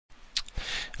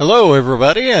Hello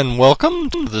everybody and welcome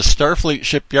to the Starfleet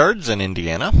shipyards in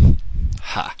Indiana.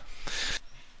 Ha.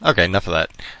 Okay, enough of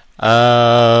that.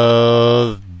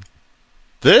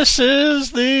 This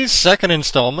is the second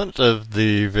installment of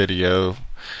the video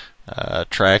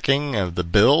tracking of the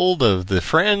build of the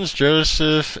Franz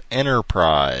Joseph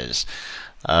Enterprise.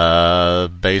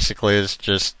 Basically it's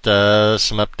just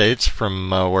some updates from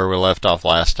where we left off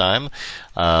last time.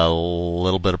 A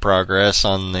little bit of progress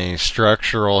on the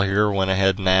structural here. Went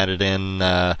ahead and added in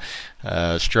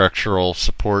structural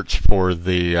supports for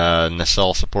the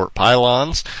nacelle support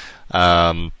pylons.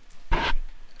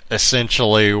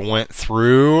 Essentially went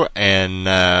through and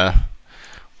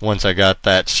once I got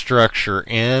that structure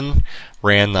in,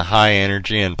 ran the high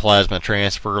energy and plasma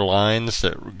transfer lines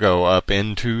that go up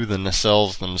into the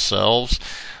nacelles themselves.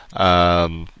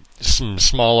 Some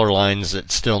smaller lines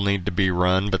that still need to be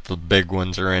run, but the big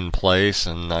ones are in place,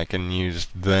 and I can use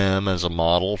them as a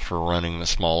model for running the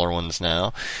smaller ones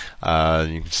now.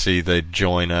 You can see they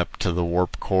join up to the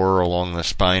warp core along the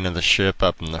spine of the ship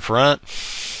up in the front.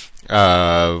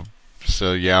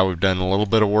 So yeah, we've done a little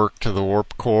bit of work to the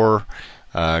warp core.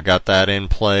 Got that in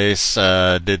place.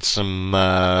 Did some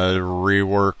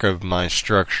rework of my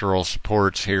structural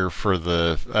supports here for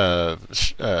the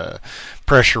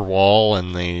pressure wall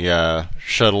in the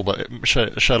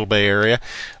shuttle bay area.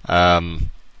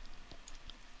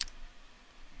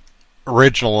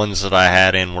 Original ones that I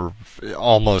had in were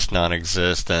almost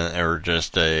non-existent, or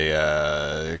just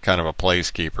a kind of a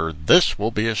placekeeper. This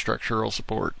will be a structural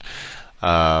support.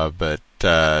 But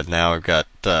now I've got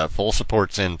full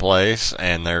supports in place,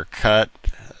 and they're cut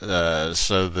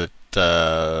so that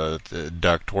the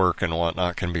ductwork and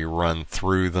whatnot can be run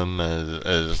through them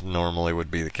as normally would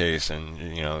be the case in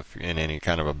in any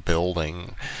kind of a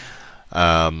building.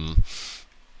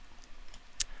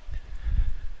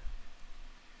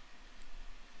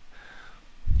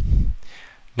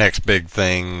 Next big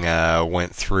thing,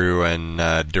 went through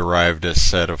and derived a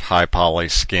set of high poly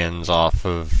skins off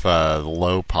of the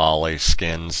low poly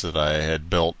skins that I had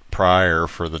built prior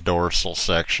for the dorsal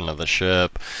section of the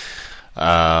ship.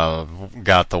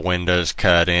 Got the windows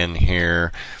cut in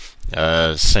here.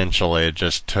 Essentially, it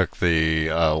just took the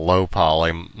low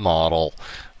poly model,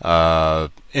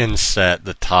 inset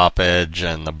the top edge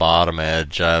and the bottom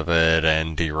edge of it,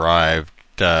 and derived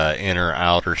inner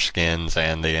outer skins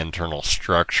and the internal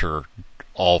structure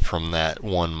all from that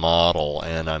one model,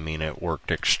 and I mean it worked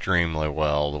extremely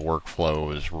well. The workflow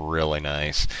was really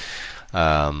nice.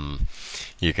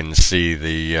 You can see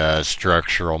the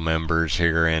structural members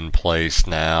here in place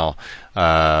now.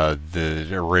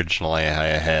 Originally I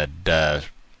had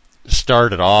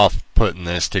started off putting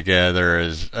this together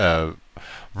as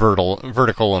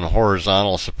vertical and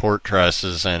horizontal support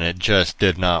trusses, and it just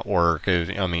did not work.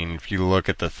 I mean, if you look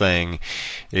at the thing,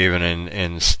 even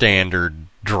in standard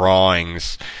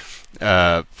drawings,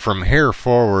 from here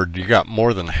forward, you got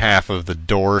more than half of the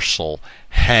dorsal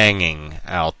hanging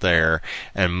out there,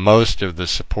 and most of the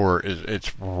support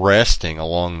it's resting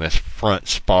along this front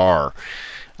spar.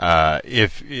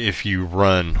 If you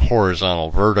run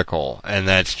horizontal vertical, and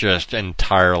that's just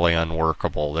entirely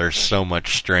unworkable. There's so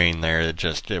much strain there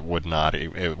that it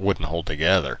wouldn't hold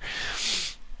together.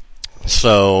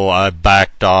 So I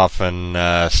backed off and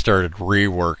started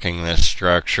reworking this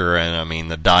structure, and I mean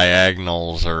the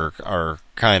diagonals are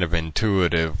kind of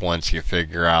intuitive once you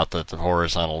figure out that the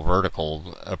horizontal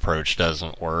vertical approach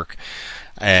doesn't work.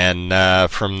 And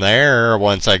from there,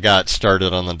 once I got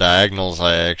started on the diagonals,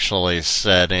 I actually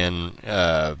set in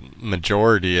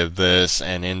majority of this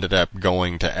and ended up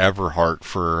going to Everhart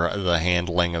for the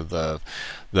handling of the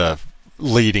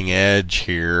leading edge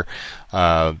here.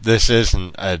 This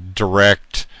isn't a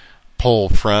direct pull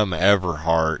from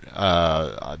Everhart.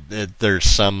 There's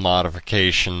some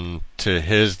modification to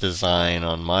his design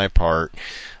on my part,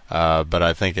 but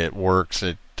I think it works.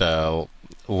 It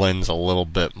lends a little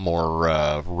bit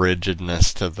more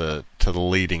rigidness to the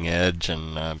leading edge,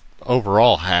 and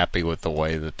overall happy with the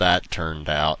way that turned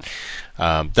out.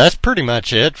 That's pretty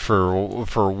much it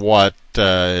for what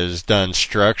is done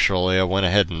structurally. I went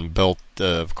ahead and built,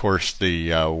 of course,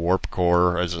 the warp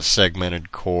core as a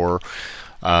segmented core.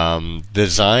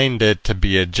 Designed it to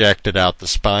be ejected out the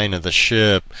spine of the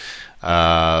ship.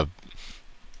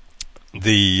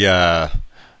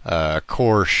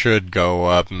 Core should go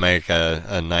up and make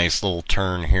a nice little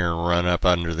turn here and run up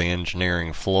under the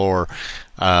engineering floor.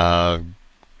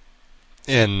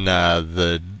 In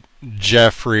the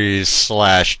Jeffries /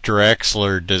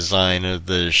 Drexler design of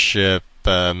the ship,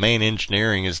 main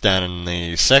engineering is down in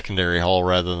the secondary hull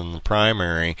rather than the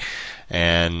primary,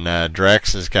 and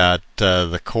Drex has got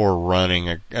the core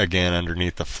running again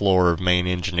underneath the floor of main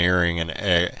engineering, and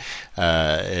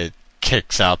it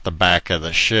kicks out the back of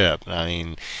the ship. I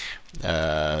mean,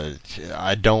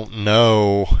 I don't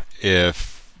know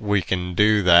if we can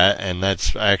do that, and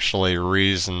that's actually a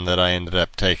reason that I ended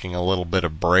up taking a little bit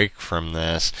of break from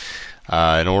this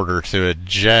in order to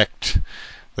eject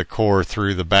the core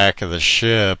through the back of the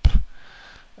ship.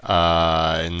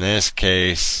 In this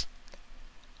case,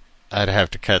 I'd have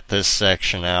to cut this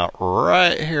section out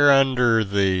right here under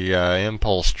the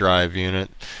impulse drive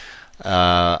unit.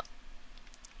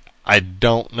 I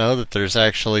don't know that there's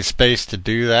actually space to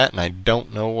do that, and I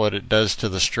don't know what it does to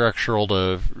the structural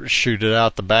to shoot it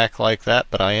out the back like that,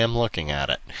 but I am looking at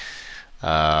it.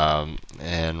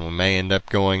 And we may end up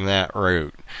going that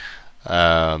route.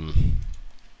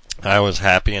 I was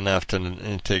happy enough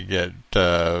to get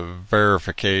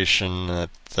verification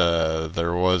that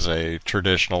there was a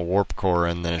traditional warp core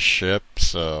in this ship,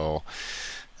 so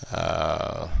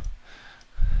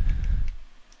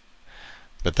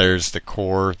but there's the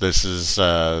core. This is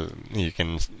you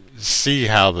can see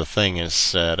how the thing is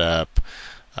set up.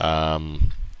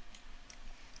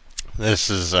 This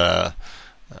is a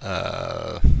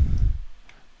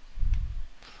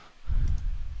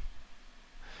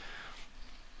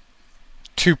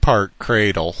two-part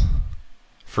cradle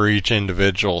for each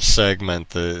individual segment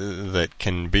that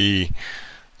can be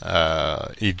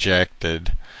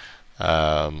ejected.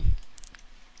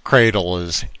 Cradle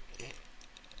is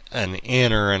an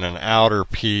inner and an outer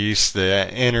piece. The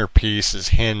inner piece is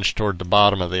hinged toward the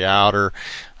bottom of the outer.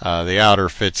 The outer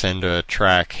fits into a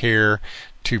track here,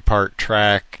 two-part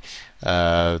track.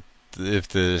 If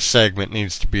the segment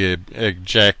needs to be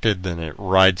ejected, then it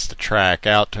rides the track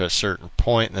out to a certain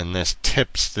point, then this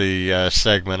tips the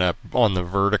segment up on the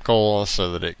vertical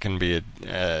so that it can be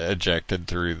ejected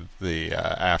through the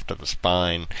aft of the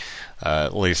spine,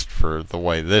 at least for the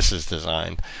way this is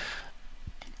designed.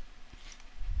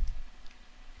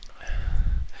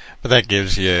 But that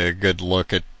gives you a good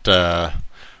look at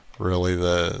really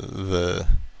the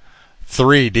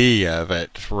 3D of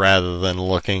it, rather than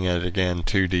looking at, again,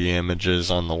 2D images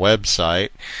on the website.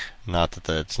 Not that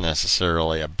that's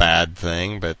necessarily a bad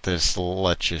thing, but this will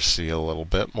let you see a little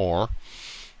bit more.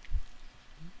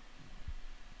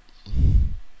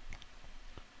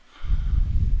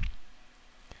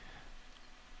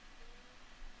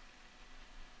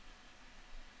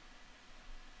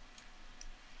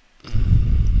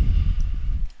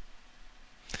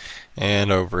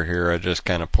 And over here I just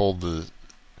kind of pulled the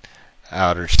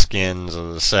outer skins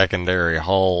of the secondary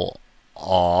hull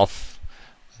off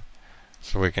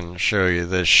so we can show you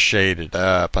this shaded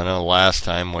up. I know last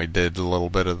time we did a little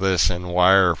bit of this in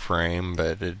wireframe,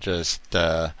 but it just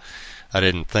I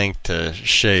didn't think to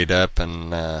shade up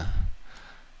and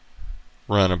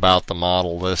run about the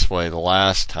model this way the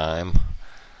last time.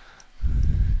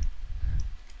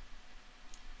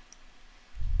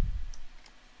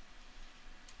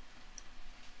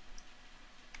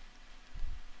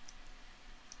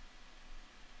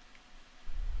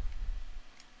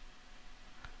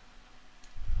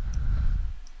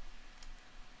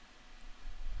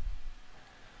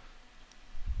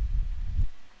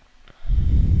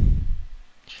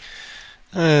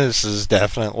 This is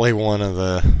definitely one of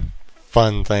the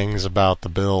fun things about the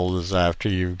build, is after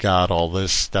you've got all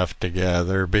this stuff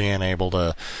together, being able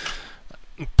to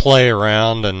play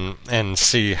around and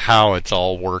see how it's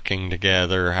all working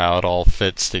together, how it all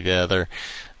fits together.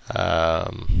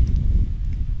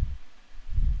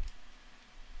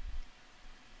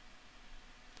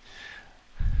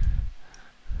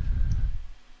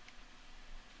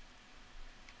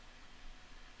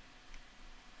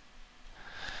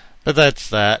 But that's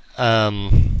that.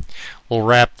 We'll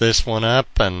wrap this one up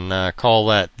and call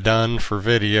that done for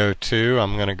video 2.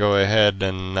 I'm going to go ahead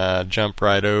and jump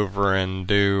right over and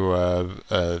do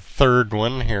a third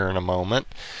one here in a moment.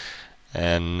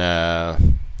 And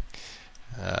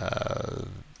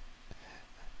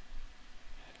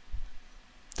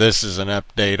this is an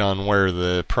update on where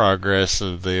the progress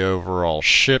of the overall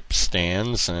ship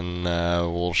stands, and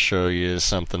we'll show you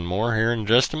something more here in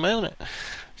just a minute.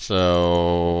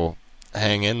 So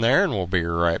hang in there and we'll be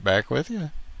right back with you.